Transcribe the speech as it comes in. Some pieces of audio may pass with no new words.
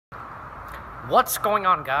What's going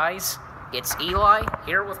on, guys? It's Eli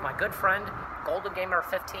here with my good friend Golden Gamer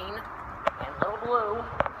 15 and Little Blue.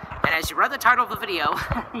 And as you read the title of the video,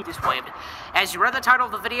 he just waved. As you read the title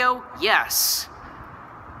of the video, yes.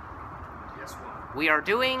 Guess what? We are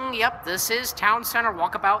doing, yep, this is Town Center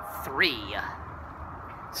Walkabout 3.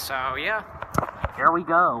 So, yeah, here we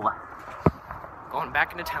go. Going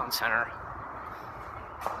back into Town Center.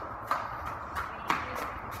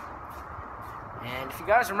 And if you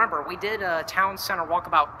guys remember, we did Town Center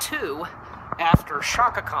Walkabout 2 after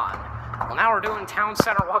ShakaCon. Well, now we're doing Town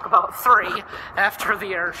Center Walkabout 3 after the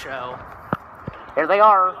air show. Here they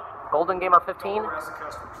are, Golden Gamer 15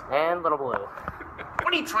 and Little Blue.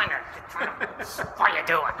 What are you trying to... What are you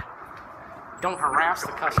doing? Don't harass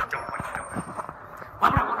the customer. Why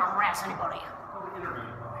would I want to harass anybody?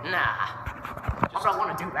 Nah. Why would I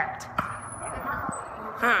want to do that?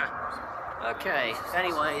 Huh. Okay,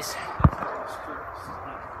 anyways.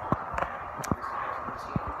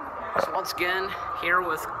 So once again, here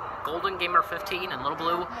with Golden Gamer 15 and Little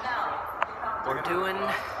Blue, we're doing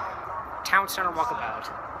Town Center Walkabout.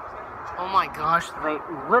 Oh my gosh, they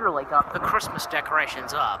literally got the Christmas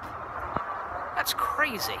decorations up. That's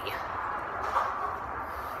crazy.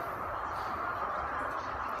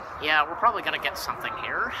 Yeah, we're probably gonna get something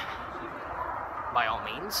here, by all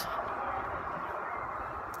means.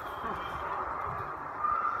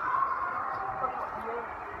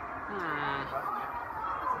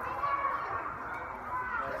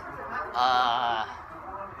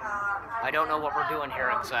 I don't know what we're doing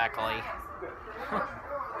here exactly.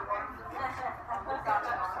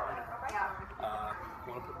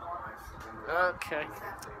 Okay.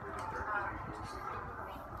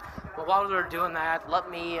 Well, while they're doing that,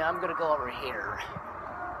 I'm gonna go over here.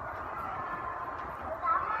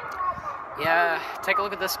 Yeah, take a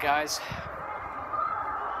look at this, guys.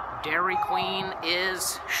 Dairy Queen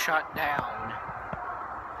is shut down,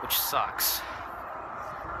 which sucks.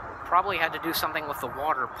 Probably had to do something with the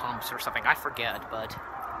water pumps or something, I forget, but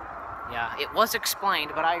yeah, it was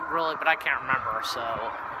explained, but I can't remember, so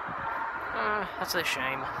that's a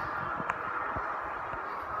shame.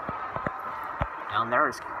 Down there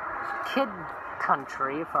is Kid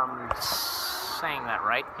Country, if I'm saying that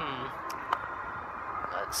right.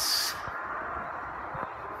 Let's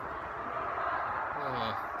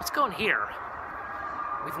go in here.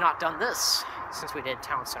 We've not done this since we did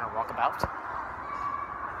Town Center Walkabout.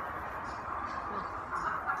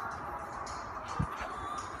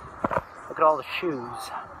 Look at all the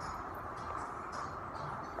shoes.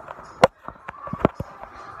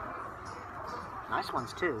 Nice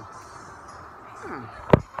ones, too.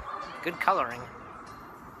 Good coloring.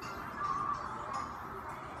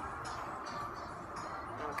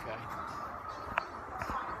 Okay.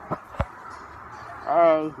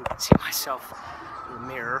 Hey. You can see myself in the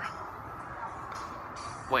mirror.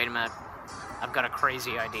 Wait a minute. I've got a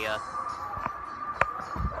crazy idea.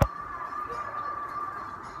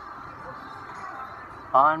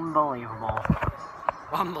 Unbelievable.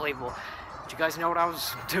 Unbelievable. Did you guys know what I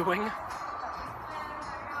was doing?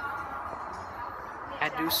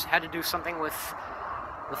 Had to do something with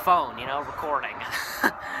the phone, you know, recording.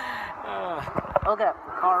 Look at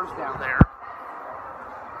the cars down there.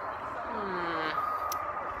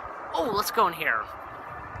 Oh, let's go in here.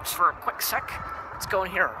 Just for a quick sec. Let's go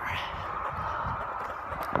in here.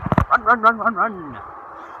 Run, run, run, run, run.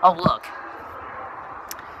 Oh, look.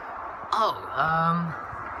 Oh,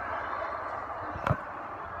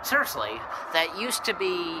 seriously, that used to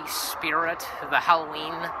be Spirit, the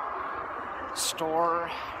Halloween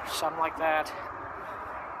store, something like that.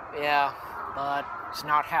 Yeah, but it's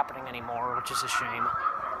not happening anymore, which is a shame.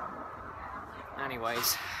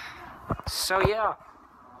 Anyways, so yeah.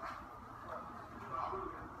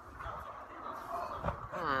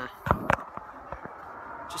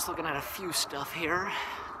 Just looking at a few stuff here.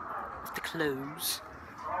 With the clothes.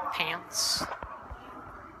 Pants.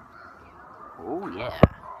 Oh, yeah.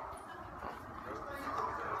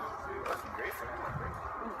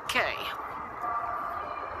 Okay.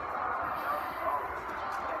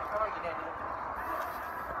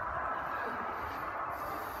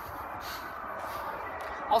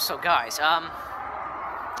 Also, guys, I'll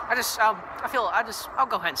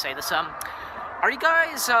go ahead and say this, are you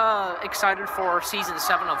guys, excited for Season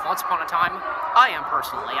 7 of Once Upon a Time? I am,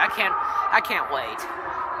 personally. I can't wait.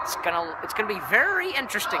 It's gonna be very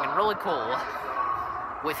interesting and really cool.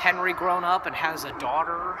 With Henry grown up and has a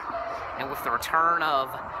daughter, and with the return of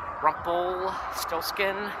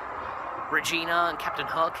Rumpelstiltskin, Regina, and Captain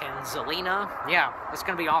Hook, and Zelina. Yeah, it's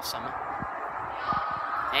gonna be awesome.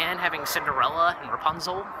 And having Cinderella and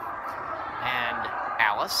Rapunzel, and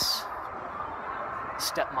Alice.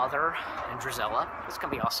 stepmother and Drizella. It's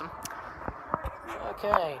gonna be awesome.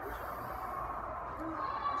 Okay.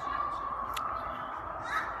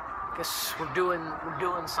 Guess we're doing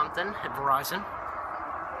something at Verizon.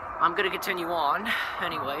 I'm gonna continue on,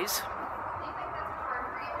 anyways.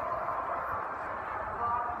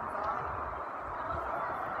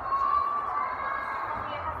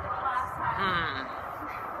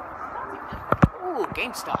 Ooh,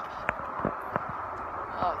 GameStop.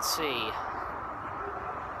 Let's see.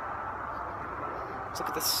 Let's look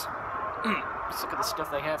at this. Let's look at the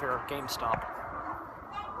stuff they have here at GameStop.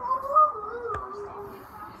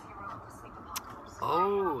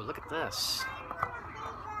 Oh, look at this.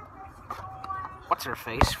 What's her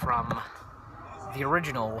face from the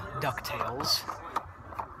original DuckTales?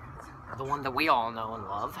 The one that we all know and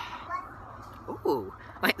love. Ooh,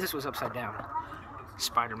 wait, this was upside down.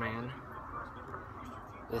 Spider-Man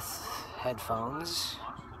with headphones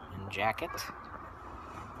and jacket.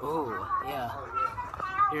 Ooh, yeah.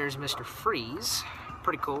 Here's Mr. Freeze.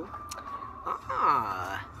 Pretty cool.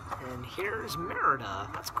 Ah, and here's Merida.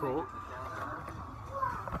 That's cool.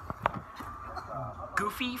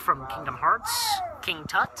 Goofy from Kingdom Hearts. King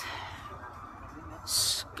Tut.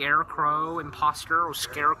 Scarecrow imposter, or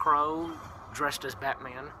Scarecrow dressed as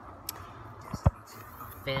Batman.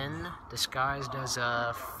 Finn disguised as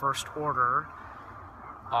a First Order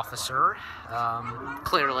officer.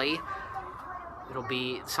 Clearly, it'll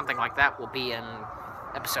be something like that will be in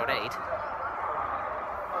episode 8.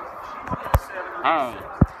 Hey,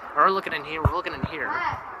 we're looking in here. We're looking in here.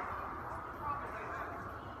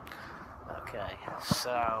 Okay,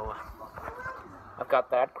 so I've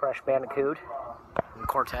got that Crash Bandicoot and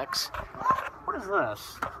Cortex. What is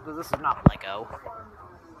this? This is not Lego.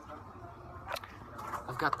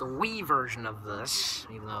 I've got the Wii version of this,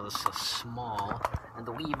 even though this is small, and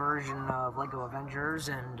the Wii version of Lego Avengers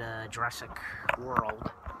and Jurassic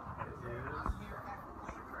World.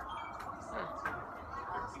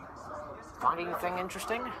 Find anything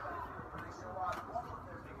interesting?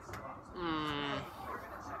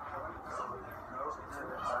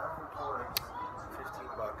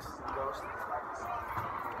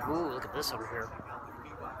 Ooh, look at this over here.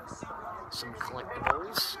 Some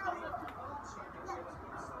collectibles.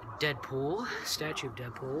 Deadpool, statue of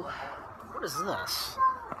Deadpool. What is this?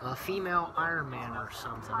 A female Iron Man or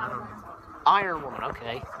something. I don't know. Iron Woman,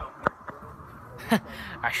 okay.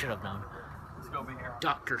 I should have known.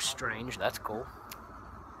 Doctor Strange, that's cool.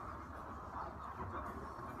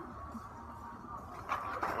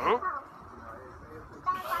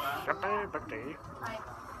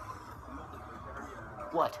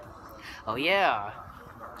 What? Oh yeah.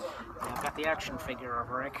 I've got the action figure of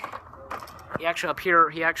Rick. He actually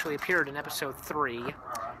appeared in episode 3.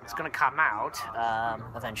 It's gonna come out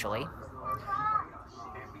eventually.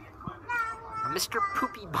 Mr.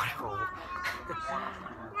 Poopy Butthole.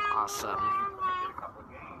 Awesome.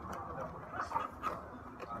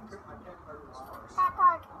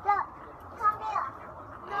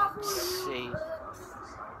 Let's see.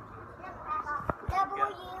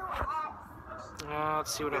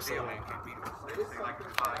 Let's see what else they have.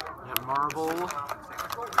 Marvel.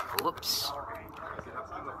 Whoops.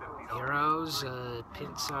 Heroes,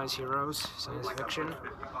 pin-size heroes, science fiction.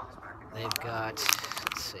 They've got,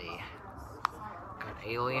 let's see, got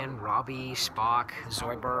Alien, Robbie, Spock,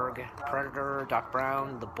 Zoidberg, Predator, Doc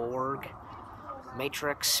Brown, The Borg,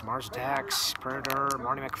 Matrix, Mars Attacks, Predator,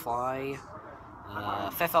 Marty McFly,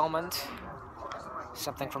 Fifth Element,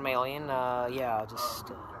 something from Alien, yeah,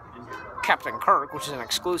 just Captain Kirk, which is an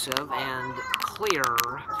exclusive, and Clear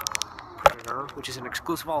Predator, which is an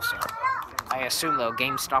exclusive also. I assume, though,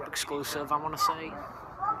 GameStop exclusive, I want to say.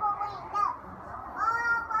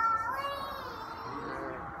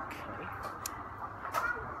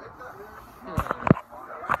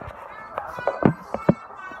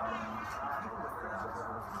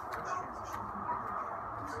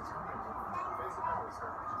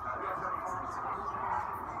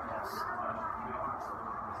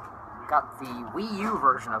 Got the Wii U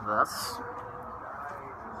version of this.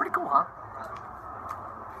 Pretty cool, huh?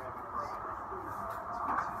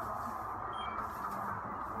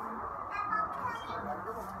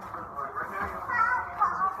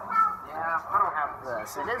 Yeah, I don't have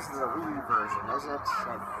this. It is the Wii version, is it?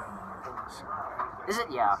 Is it?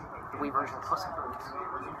 Yeah. The Wii version.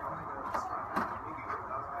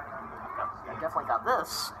 I definitely got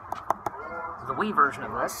this. The Wii version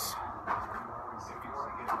of this.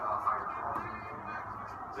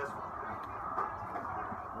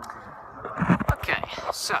 Okay,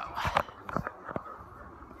 so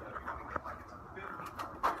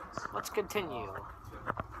let's continue.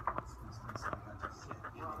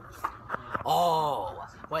 Oh,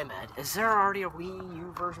 wait a minute. Is there already a Wii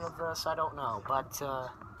U version of this? I don't know, but,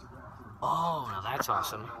 oh, now that's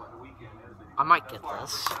awesome. I might get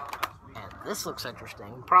this. And this looks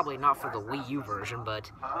interesting. Probably not for the Wii U version,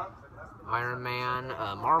 but Iron Man,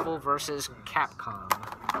 Marvel vs. Capcom.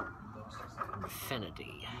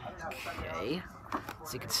 Infinity. Okay.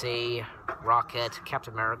 So you can see Rocket,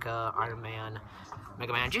 Captain America, Iron Man,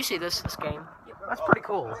 Mega Man. Did you see this game? That's pretty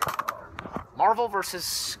cool. Marvel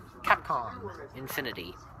vs. Capcom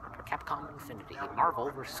Infinity. Capcom Infinity.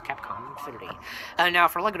 Marvel vs. Capcom Infinity. And now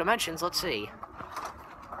for LEGO Dimensions, let's see.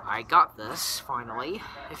 I got this, finally.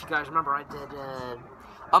 If you guys remember, I did an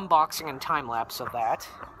unboxing and time-lapse of that.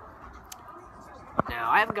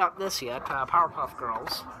 Now, I haven't got this yet, Powerpuff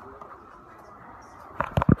Girls.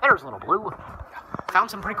 There's Little Blue. Found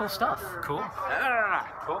some pretty cool stuff. Cool.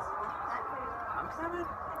 Cool. I'm coming.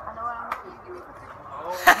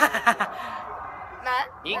 Matt,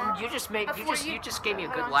 you just gave me a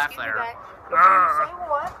good laugh there. Say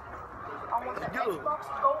what? I want the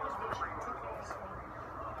Xbox Gold Edition.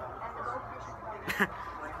 And the Gold Edition.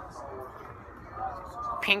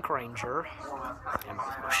 Pink Ranger. I'm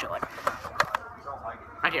going to show it.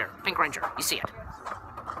 Right here, Pink Ranger. You see it.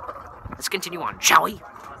 Let's continue on, shall we?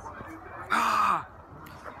 How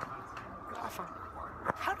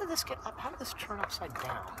did this get up? How did this turn upside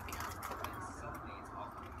down?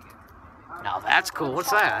 Now that's cool.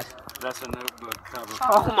 What's that? That's a notebook cover.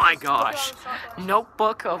 Oh my gosh.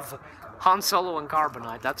 Notebook of Han Solo and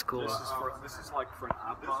Carbonite. That's cool. This is like for an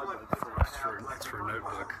iPod, but it's for a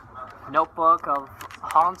notebook. Notebook of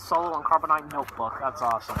Han Solo and Carbonite notebook. That's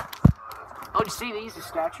awesome. Oh, do you see these? The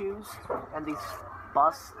statues and these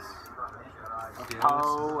busts.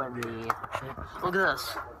 Oh, and the... Look at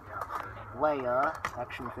this. Leia,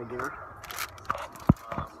 action figure.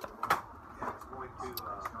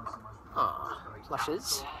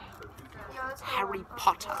 Plushes. Harry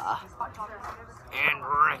Potter. And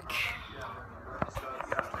Rick.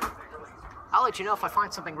 I'll let you know if I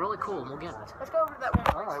find something really cool and we'll get it. Let's go over to that one.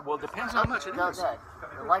 Alright, well, it depends on how much it is. The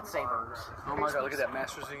lightsabers. Oh my god, look at that.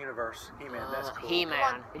 Masters of the Universe. He-Man, that's cool.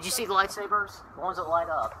 He-Man. Did you see the lightsabers? The ones that light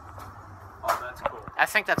up. Oh, that's cool. I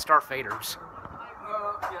think that's Darth Vader's.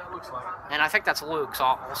 Yeah, it looks like it. And I think that's Luke's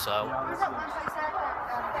also. There's that one place that,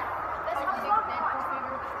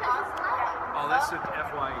 Oh, that's the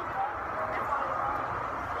FYE.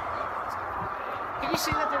 Can you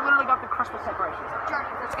see that they literally got the Christmas decorations up? Journey.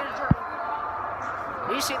 Let's get a journey.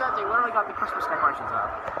 Can you see that they literally got the Christmas decorations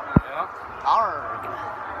up? Yeah. Arrgh.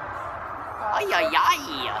 Ay, ay,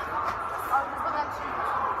 ay.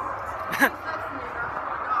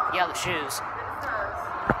 Yeah, the shoes.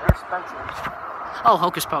 They're expensive. Oh,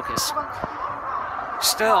 Hocus Pocus.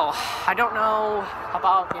 Still, I don't know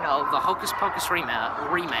about, the Hocus Pocus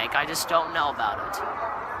remake. I just don't know about it.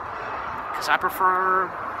 Because I prefer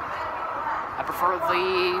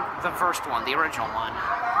the first one, the original one.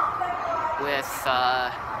 With,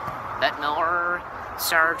 Bette Miller,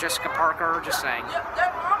 Sarah Jessica Parker, just saying.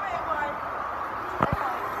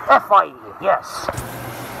 FYE, yes.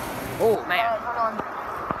 Oh, man. Hold on.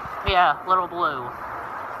 Yeah, Little Blue.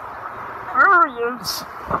 There he is.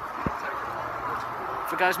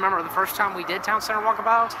 If you guys remember the first time we did Town Center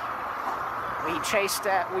Walkabout, we chased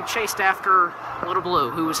after Little Blue,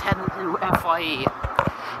 who was heading to FYE.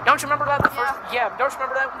 Don't you remember that? Don't you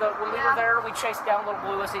remember that when we were there, we chased down Little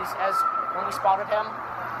Blue as when we spotted him?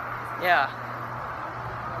 Yeah.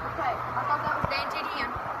 Okay, I thought that was Dan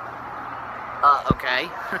Gideon. Okay.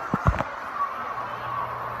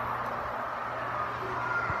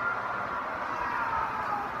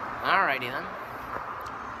 Alrighty then.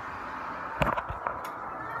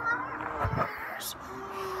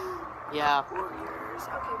 Yeah.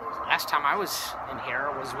 Last time I was in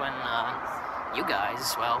here was when you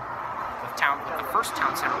guys, with the first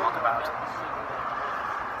Town Center Walkabout.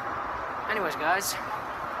 Anyways, guys,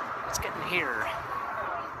 let's get in here.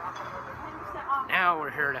 Now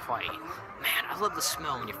we're here at FYE. Man, I love the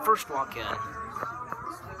smell when you first walk in.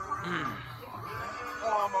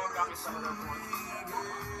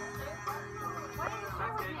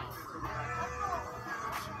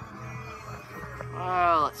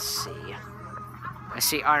 Let's see. I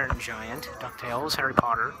see Iron Giant, DuckTales, Harry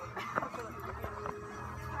Potter.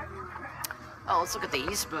 Oh, let's look at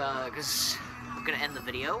these, because I'm going to end the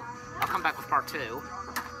video. I'll come back with part 2.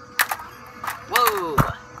 Whoa!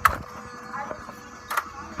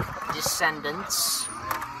 Descendants.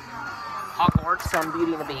 Hogwarts and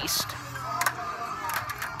Beauty and the Beast.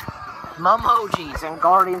 Momojis and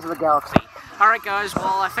Guardians of the Galaxy. Alright guys,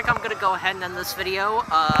 well I think I'm going to go ahead and end this video.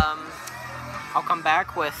 I'll come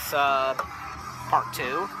back with part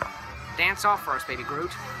 2. Dance off first, Baby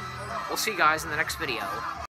Groot. We'll see you guys in the next video.